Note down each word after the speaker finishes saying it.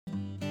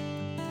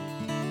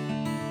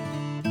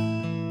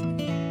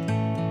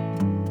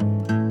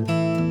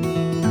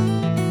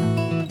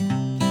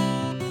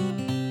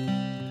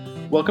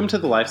Welcome to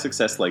the Life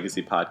Success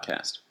Legacy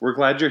Podcast. We're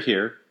glad you're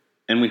here,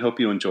 and we hope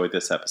you enjoyed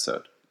this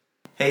episode.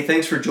 Hey,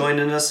 thanks for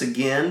joining us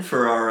again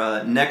for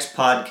our next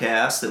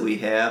podcast that we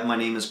have. My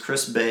name is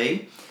Chris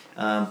Bay,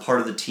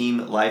 part of the team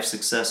at Life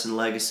Success and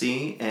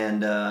Legacy.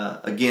 And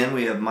again,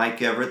 we have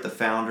Mike Everett, the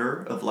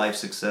founder of Life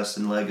Success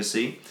and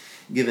Legacy,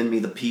 giving me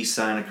the peace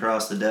sign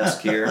across the desk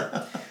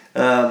here.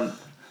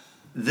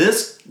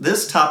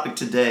 This topic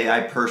today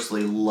I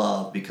personally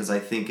love because I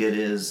think it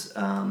is...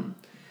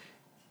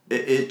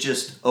 It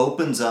just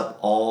opens up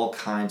all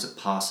kinds of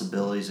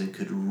possibilities and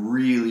could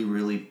really,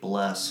 really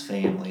bless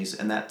families.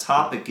 And that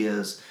topic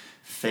is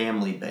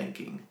family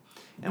banking.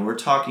 And we're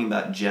talking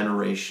about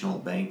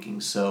generational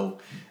banking. So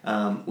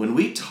when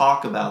we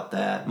talk about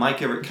that,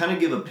 Mike, ever kind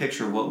of give a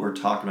picture of what we're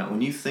talking about.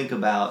 When you think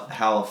about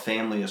how a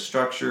family is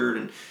structured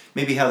and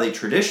maybe how they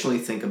traditionally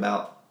think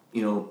about,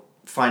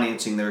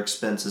 financing their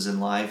expenses in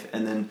life,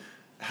 and then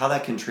how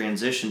that can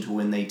transition to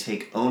when they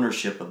take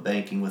ownership of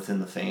banking within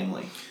the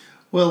family.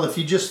 Well, if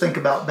you just think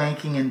about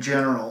banking in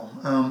general,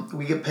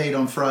 we get paid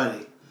on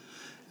Friday.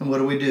 And what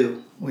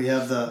do? We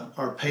have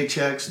our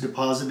paychecks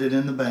deposited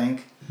in the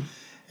bank.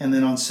 And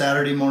then on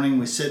Saturday morning,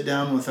 we sit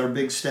down with our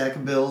big stack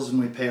of bills and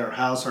we pay our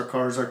house, our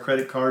cars, our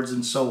credit cards,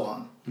 and so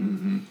on.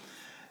 Mm-hmm.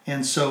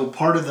 And so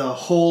part of the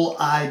whole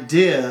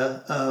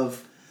idea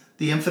of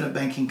the infinite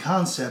banking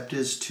concept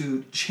is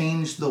to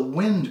change the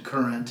wind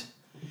current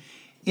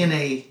in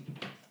a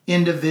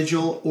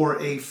individual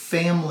or a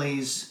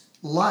family's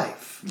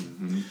life.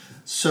 Mm-hmm.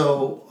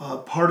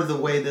 So part of the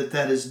way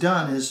that is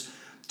done is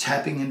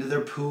tapping into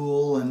their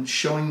pool and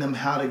showing them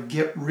how to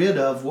get rid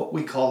of what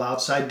we call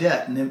outside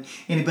debt. And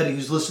anybody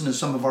who's listened to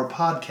some of our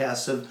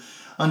podcasts have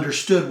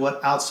understood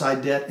what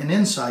outside debt and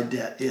inside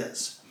debt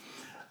is.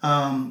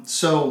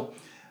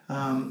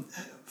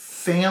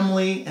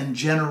 Family and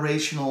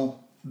generational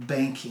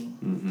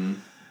banking.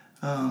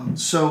 Mm-hmm.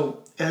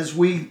 So as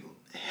we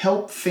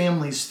help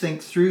families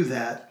think through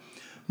that,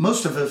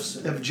 most of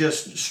us have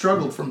just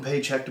struggled from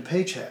paycheck to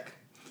paycheck.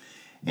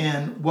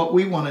 And what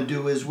we want to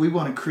do is we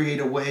want to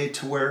create a way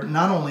to where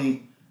not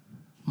only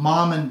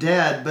mom and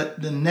dad, but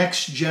the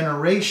next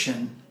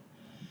generation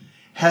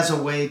has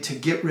a way to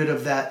get rid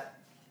of that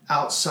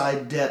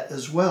outside debt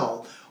as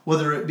well.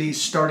 Whether it be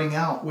starting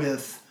out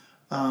with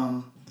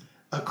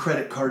a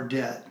credit card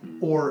debt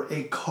or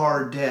a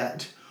car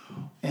debt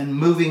and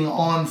moving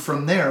on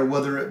from there,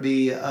 whether it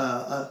be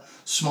a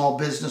small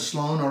business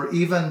loan or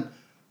even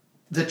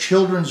the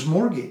children's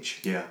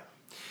mortgage. Yeah.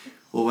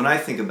 Well, when I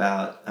think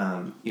about,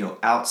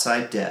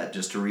 outside debt,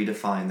 just to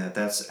redefine that,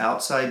 that's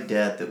outside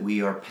debt that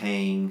we are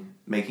paying,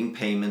 making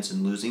payments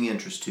and losing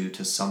interest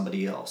to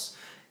somebody else.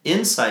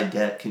 Inside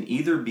debt can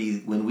either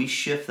be when we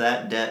shift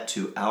that debt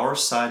to our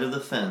side of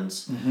the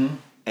fence, mm-hmm.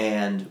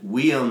 and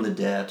we own the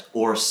debt,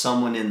 or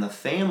someone in the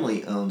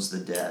family owns the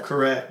debt.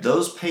 Correct.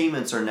 Those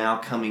payments are now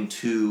coming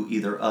to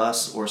either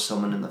us or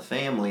someone in the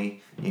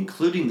family,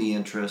 including the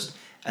interest,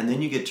 and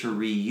then you get to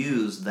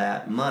reuse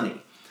that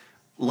money.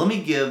 Let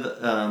me give,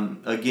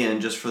 again,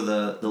 just for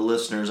the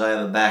listeners, I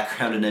have a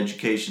background in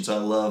education, so I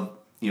love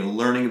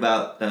learning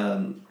about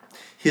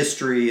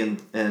history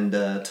and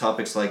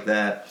topics like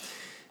that.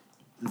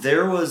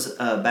 There was,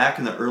 back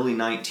in the early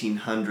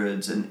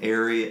 1900s, an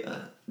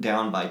area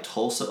down by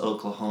Tulsa,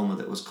 Oklahoma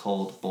that was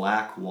called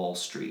Black Wall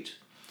Street.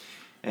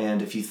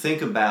 And if you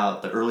think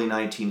about the early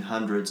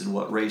 1900s and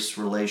what race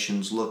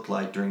relations looked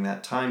like during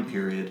that time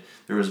period,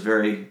 there was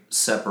very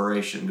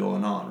separation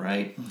going on,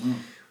 right? Mm-hmm.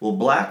 Well,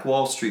 Black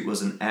Wall Street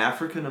was an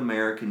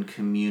African-American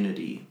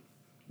community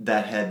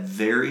that had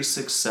very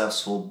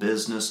successful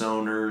business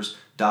owners,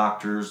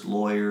 doctors,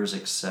 lawyers,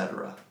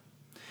 etc.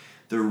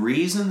 The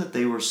reason that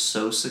they were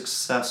so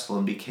successful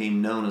and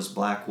became known as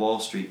Black Wall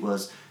Street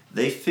was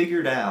they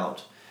figured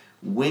out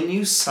when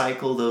you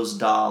cycle those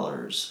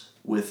dollars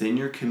within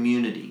your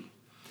community,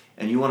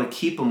 and you want to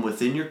keep them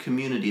within your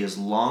community as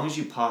long as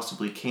you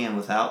possibly can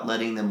without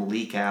letting them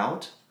leak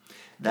out,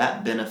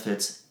 that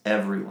benefits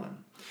everyone.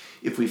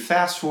 If we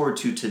fast forward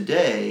to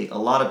today, a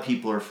lot of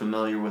people are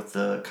familiar with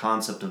the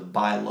concept of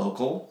buy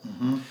local.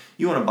 Mm-hmm.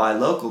 You want to buy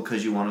local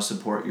because you want to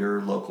support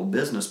your local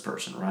business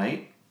person,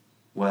 right?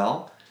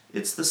 Well,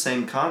 it's the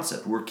same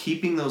concept. We're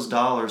keeping those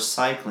dollars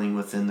cycling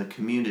within the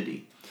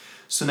community.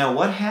 So now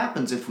what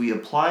happens if we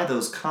apply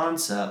those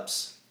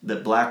concepts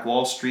that Black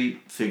Wall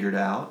Street figured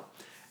out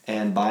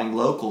and buying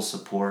local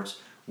supports?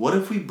 What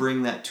if we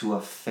bring that to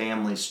a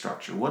family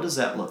structure? What does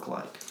that look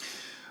like?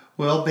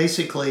 Well,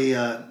 basically,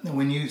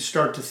 when you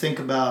start to think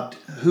about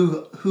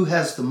who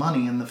has the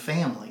money in the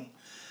family,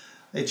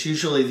 it's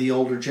usually the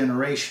older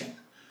generation.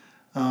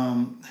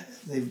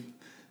 They've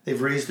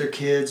raised their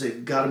kids,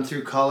 they've got them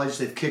through college,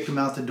 they've kicked them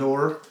out the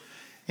door,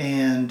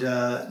 and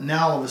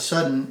now all of a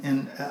sudden,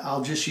 and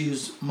I'll just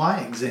use my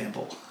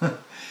example.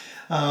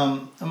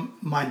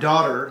 My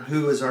daughter,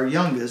 who is our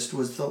youngest,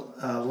 was the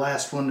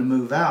last one to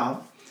move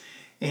out,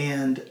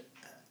 and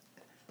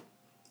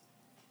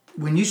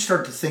when you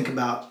start to think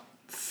about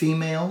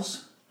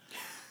females,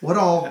 what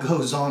all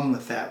goes on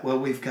with that? Well,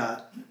 we've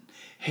got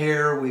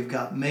hair, we've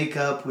got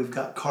makeup, we've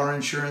got car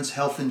insurance,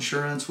 health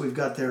insurance, we've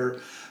got their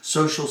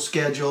social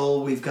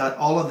schedule. We've got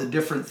all of the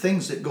different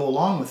things that go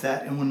along with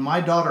that. And when my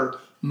daughter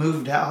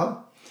moved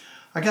out,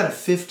 I got a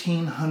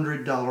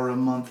 $1,500 a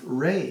month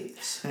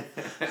raise.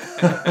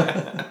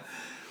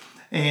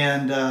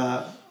 And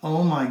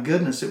oh my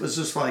goodness, it was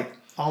just like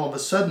all of a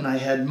sudden I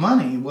had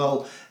money.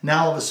 Well,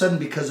 now all of a sudden,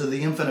 because of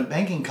the infinite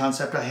banking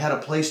concept, I had a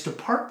place to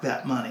park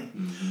that money.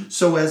 Mm-hmm.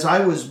 So as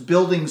I was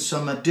building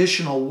some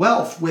additional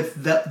wealth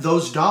with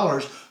those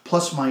dollars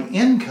plus my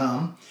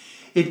income,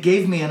 it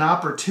gave me an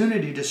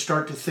opportunity to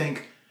start to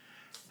think,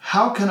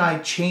 how can I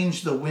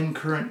change the wind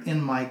current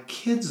in my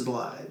kids'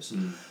 lives?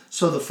 Mm.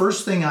 So the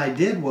first thing I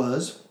did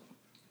was,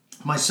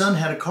 my son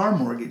had a car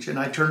mortgage, and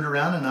I turned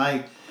around and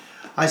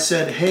I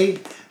said, hey,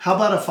 how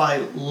about if I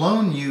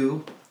loan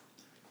you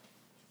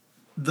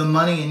the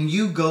money and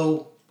you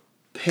go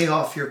pay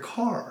off your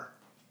car?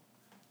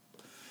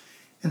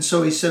 And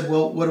so he said,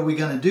 well, what are we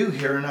going to do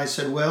here? And I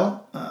said,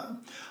 well,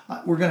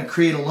 we're going to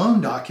create a loan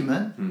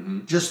document,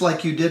 mm-hmm. just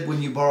like you did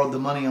when you borrowed the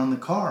money on the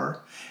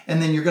car.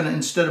 And then you're going to,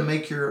 instead of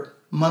make your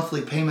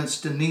monthly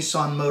payments to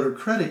Nissan Motor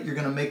Credit, you're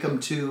going to make them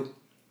to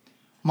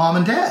mom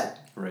and dad.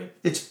 Right.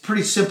 It's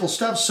pretty simple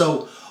stuff.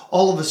 So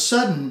all of a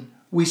sudden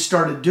we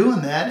started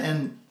doing that,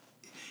 and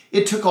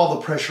it took all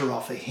the pressure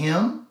off of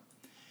him.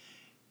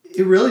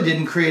 It really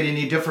didn't create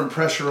any different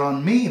pressure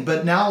on me,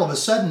 but now all of a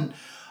sudden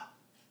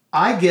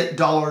I get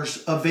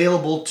dollars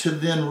available to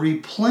then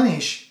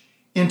replenish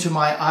into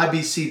my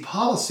IBC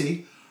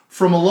policy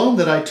from a loan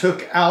that I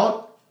took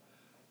out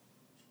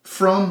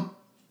from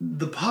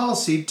the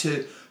policy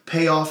to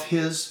pay off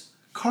his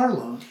car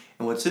loan.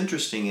 And what's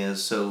interesting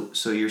is, so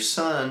your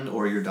son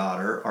or your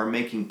daughter are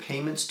making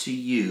payments to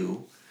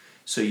you.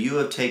 So you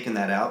have taken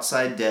that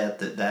outside debt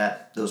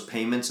that those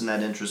payments and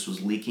that interest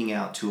was leaking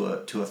out to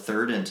a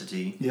third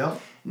entity.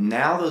 Yep.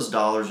 Now those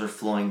dollars are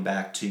flowing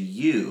back to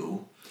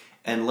you.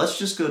 And let's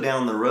just go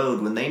down the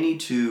road. When they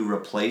need to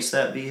replace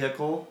that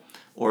vehicle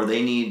or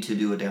they need to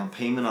do a down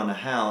payment on a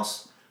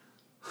house,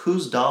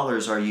 whose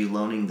dollars are you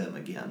loaning them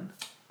again?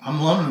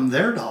 I'm loaning them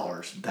their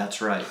dollars.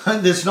 That's right.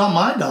 It's not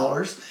my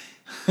dollars.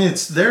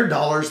 It's their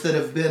dollars that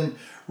have been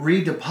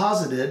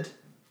redeposited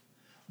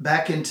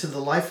back into the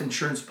life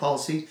insurance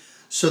policy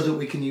so that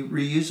we can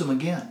reuse them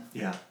again.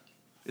 Yeah.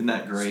 Isn't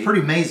that great? It's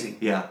pretty amazing.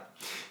 Yeah.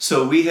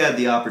 So we had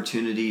the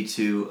opportunity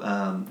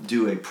to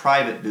do a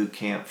private boot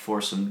camp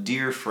for some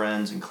dear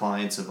friends and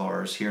clients of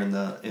ours here in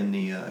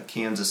the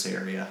Kansas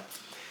area.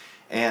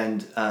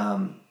 And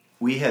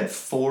we had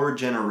 4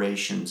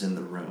 generations in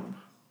the room,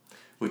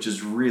 which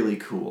is really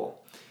cool.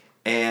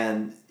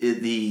 And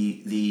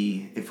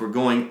if we're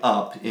going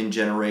up in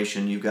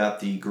generation, you've got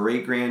the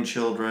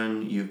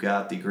great-grandchildren, you've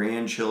got the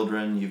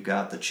grandchildren, you've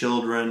got the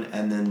children,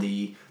 and then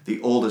the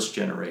oldest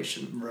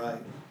generation.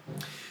 Right.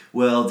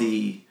 Well,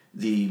 the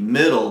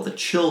middle, the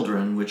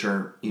children, which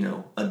are,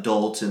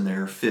 adults in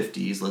their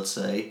 50s, let's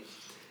say,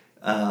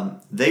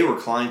 they were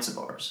clients of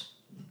ours.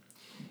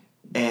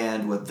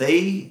 And what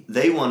they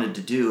wanted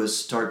to do is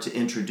start to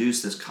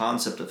introduce this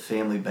concept of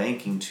family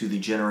banking to the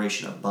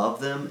generation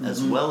above them, mm-hmm.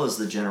 as well as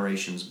the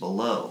generations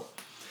below.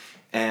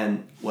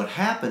 And what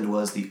happened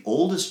was the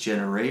oldest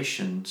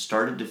generation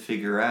started to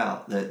figure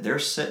out that they're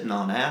sitting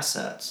on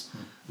assets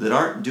that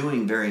aren't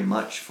doing very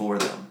much for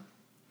them.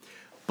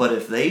 But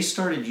if they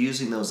started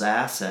using those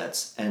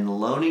assets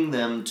and loaning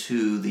them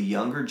to the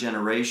younger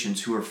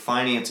generations who are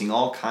financing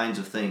all kinds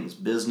of things,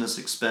 business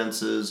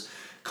expenses,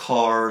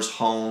 cars,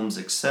 homes,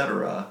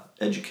 etc.,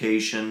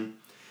 education,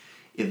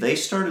 if they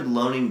started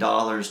loaning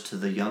dollars to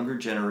the younger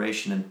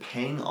generation and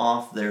paying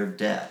off their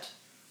debt,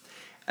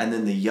 and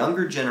then the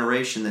younger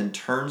generation then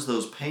turns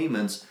those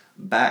payments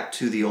back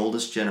to the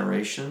oldest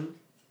generation,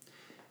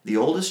 the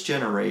oldest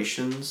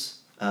generation's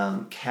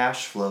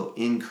cash flow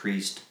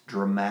increased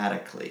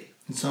dramatically.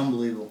 It's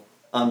unbelievable.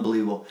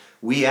 Unbelievable.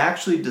 We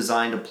actually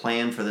designed a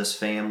plan for this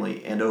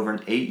family, and over an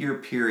 8-year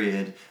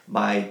period,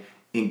 by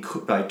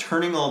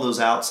turning all those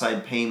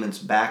outside payments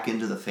back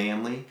into the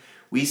family,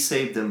 we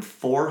saved them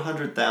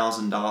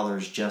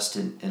 $400,000 just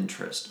in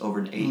interest over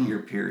an 8-year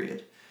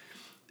period.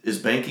 Is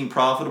banking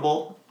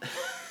profitable?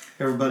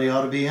 Everybody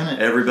ought to be in it.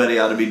 Everybody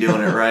ought to be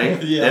doing it,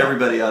 right? Yeah.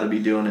 Everybody ought to be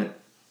doing it.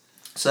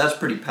 So that's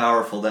pretty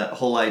powerful, that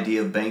whole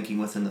idea of banking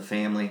within the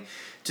family.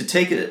 To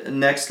take it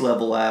next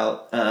level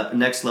up,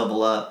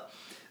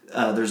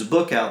 there's a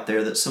book out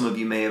there that some of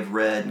you may have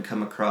read and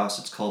come across.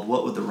 It's called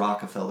What Would the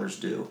Rockefellers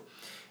Do?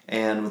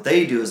 And what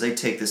they do is they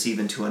take this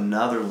even to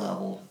another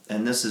level,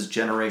 and this is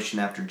generation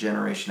after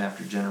generation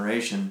after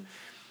generation.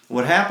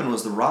 What happened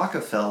was the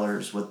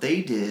Rockefellers, what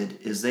they did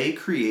is they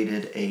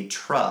created a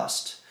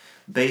trust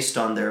based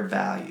on their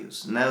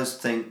values. And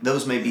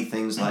those may be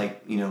things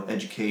like,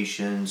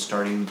 education,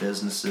 starting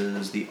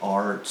businesses, the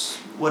arts,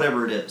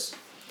 whatever it is.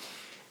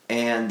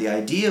 And the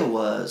idea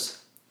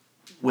was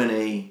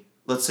when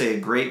let's say a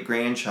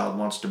great-grandchild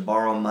wants to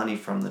borrow money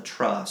from the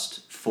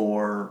trust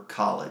for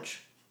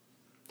college,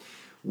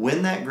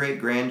 when that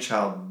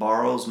great-grandchild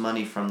borrows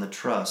money from the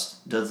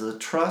trust, does the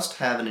trust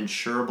have an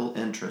insurable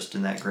interest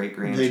in that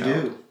great-grandchild? They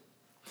do.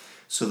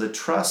 So the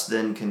trust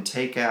then can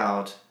take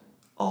out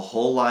a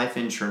whole life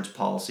insurance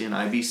policy, an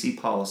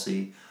IBC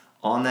policy,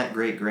 on that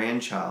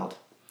great-grandchild,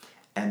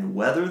 and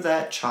whether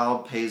that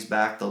child pays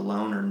back the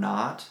loan or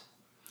not,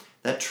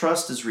 that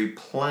trust is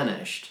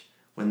replenished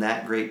when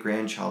that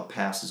great-grandchild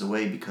passes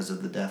away because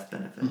of the death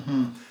benefit.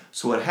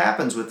 So what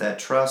happens with that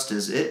trust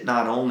is it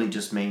not only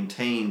just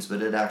maintains,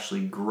 but it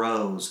actually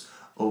grows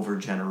over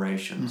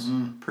generations.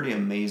 Pretty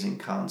amazing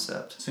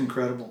concept. It's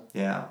incredible.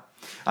 Yeah.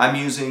 I'm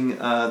using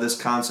this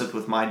concept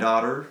with my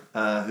daughter,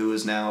 who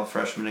is now a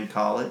freshman in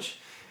college,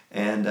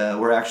 and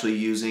we're actually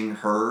using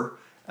her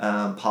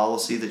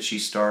policy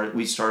that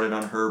we started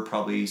on her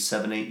probably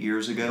 7-8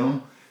 years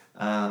ago.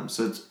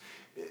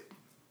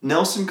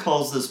 Nelson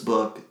calls this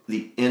book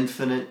the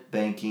infinite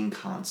banking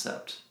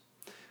concept.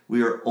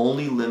 We are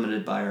only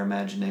limited by our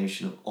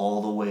imagination of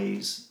all the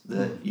ways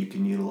that you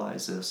can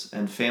utilize this.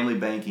 And family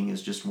banking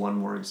is just one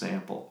more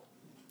example.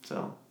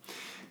 So,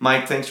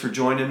 Mike, thanks for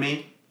joining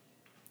me.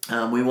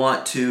 We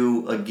want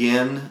to,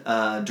 again,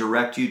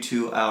 direct you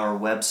to our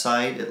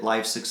website at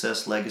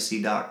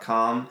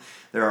lifesuccesslegacy.com.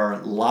 There are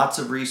lots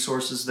of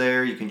resources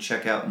there. You can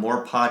check out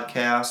more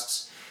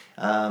podcasts.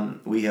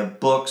 We have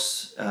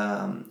books,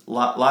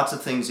 lots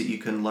of things that you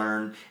can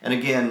learn. And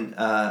again,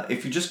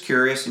 if you're just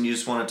curious and you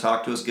just want to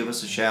talk to us, give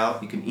us a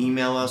shout. You can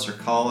email us or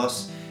call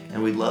us,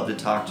 and we'd love to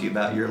talk to you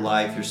about your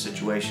life, your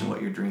situation,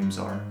 what your dreams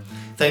are.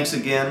 Thanks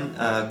again.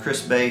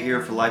 Chris Bay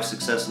here for Life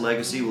Success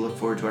Legacy. We'll look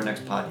forward to our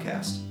next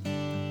podcast.